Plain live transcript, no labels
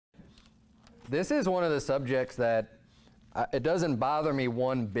This is one of the subjects that it doesn't bother me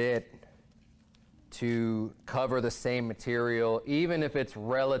one bit to cover the same material, even if it's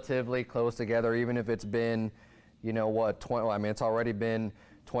relatively close together, even if it's been, you know what, I mean, it's already been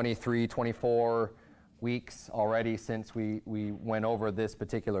 23, 24 weeks already since we went over this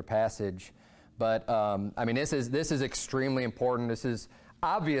particular passage. But I mean, this is extremely important. This is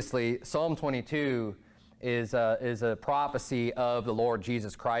obviously Psalm 22 is a prophecy of the Lord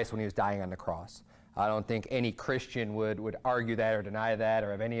Jesus Christ when he was dying on the cross. I don't think any Christian would argue that or deny that or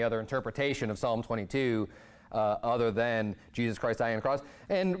have any other interpretation of Psalm 22 other than Jesus Christ dying on the cross.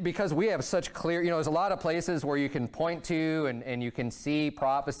 And because we have such clear, there's a lot of places where you can point to and you can see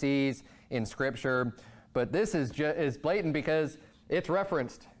prophecies in Scripture, but this is blatant because it's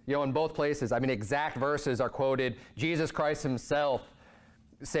referenced, in both places. I mean, exact verses are quoted. Jesus Christ himself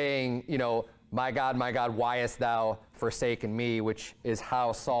saying, my God, why hast thou forsaken me?" which is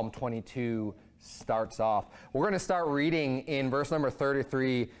how Psalm 22 starts off. We're going to start reading in verse number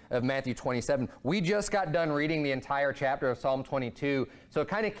 33 of Matthew 27. We just got done reading the entire chapter of Psalm 22, so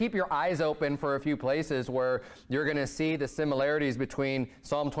kind of keep your eyes open for a few places where you're going to see the similarities between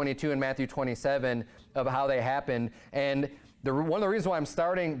Psalm 22 and Matthew 27 of how they happened. And one of the reasons why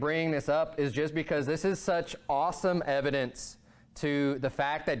I'm bringing this up is just because this is such awesome evidence to the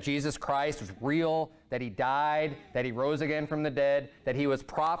fact that Jesus Christ was real, that he died, that he rose again from the dead, that he was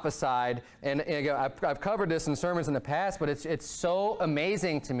prophesied. And again, I've covered this in sermons in the past, but it's so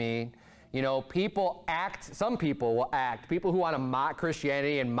amazing to me. Some people will act, people who want to mock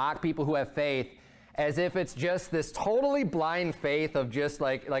Christianity and mock people who have faith, as if it's just this totally blind faith of just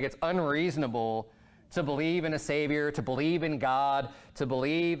like it's unreasonable to believe in a Savior, to believe in God, to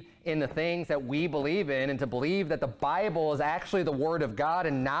believe in the things that we believe in, and to believe that the Bible is actually the Word of God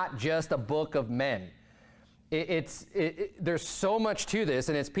and not just a book of men. There's so much to this,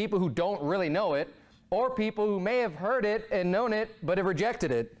 and it's people who don't really know it, or people who may have heard it and known it, but have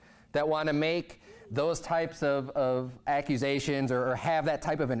rejected it, that want to make those types of accusations or have that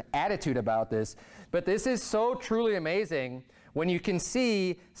type of an attitude about this. But this is so truly amazing when you can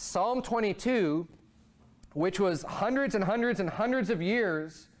see Psalm 22, which was hundreds and hundreds and hundreds of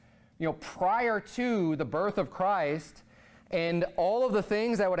years, prior to the birth of Christ, and all of the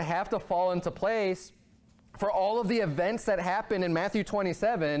things that would have to fall into place for all of the events that happened in Matthew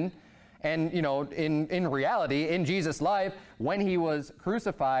 27, and in reality, in Jesus' life, when he was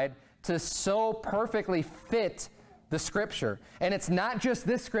crucified, to so perfectly fit the Scripture. And it's not just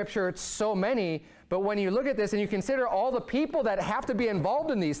this Scripture, it's so many, but when you look at this and you consider all the people that have to be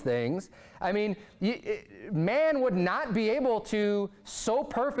involved in these things, I mean, man would not be able to so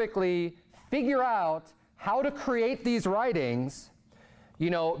perfectly figure out how to create these writings,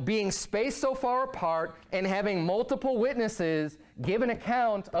 being spaced so far apart and having multiple witnesses give an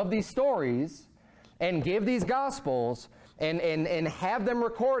account of these stories and give these Gospels and have them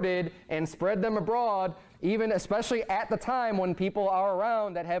recorded and spread them abroad, even especially at the time when people are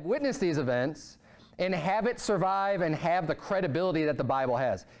around that have witnessed these events, and have it survive and have the credibility that the Bible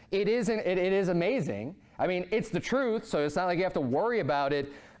has. It is amazing. I mean, it's the truth, so it's not like you have to worry about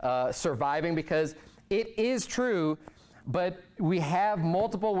it surviving, because it is true. But we have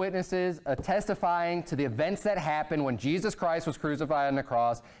multiple witnesses testifying to the events that happened when Jesus Christ was crucified on the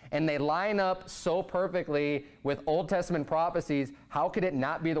cross, and they line up so perfectly with Old Testament prophecies. How could it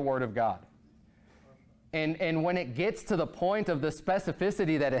not be the Word of God? And when it gets to the point of the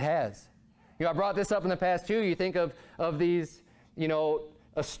specificity that it has. I brought this up in the past too. You think of these,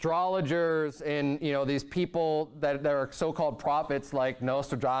 astrologers and, these people that are so-called prophets like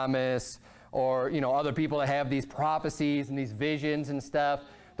Nostradamus, or other people that have these prophecies and these visions and stuff.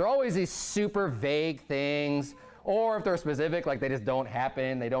 They're always these super vague things, or if they're specific, like they just don't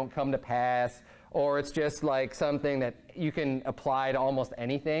happen, they don't come to pass, or it's just like something that you can apply to almost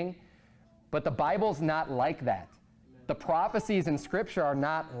anything. But the Bible's not like that. The prophecies in Scripture are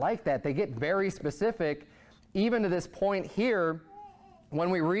not like that. They get very specific, even to this point here. When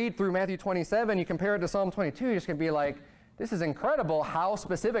we read through Matthew 27, you compare it to Psalm 22, you're just going to be like, this is incredible how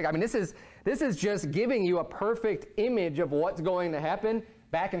specific. I mean, this is just giving you a perfect image of what's going to happen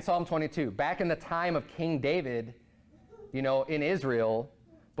back in Psalm 22, back in the time of King David, in Israel,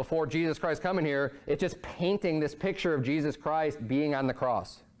 before Jesus Christ coming here. It's just painting this picture of Jesus Christ being on the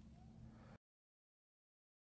cross.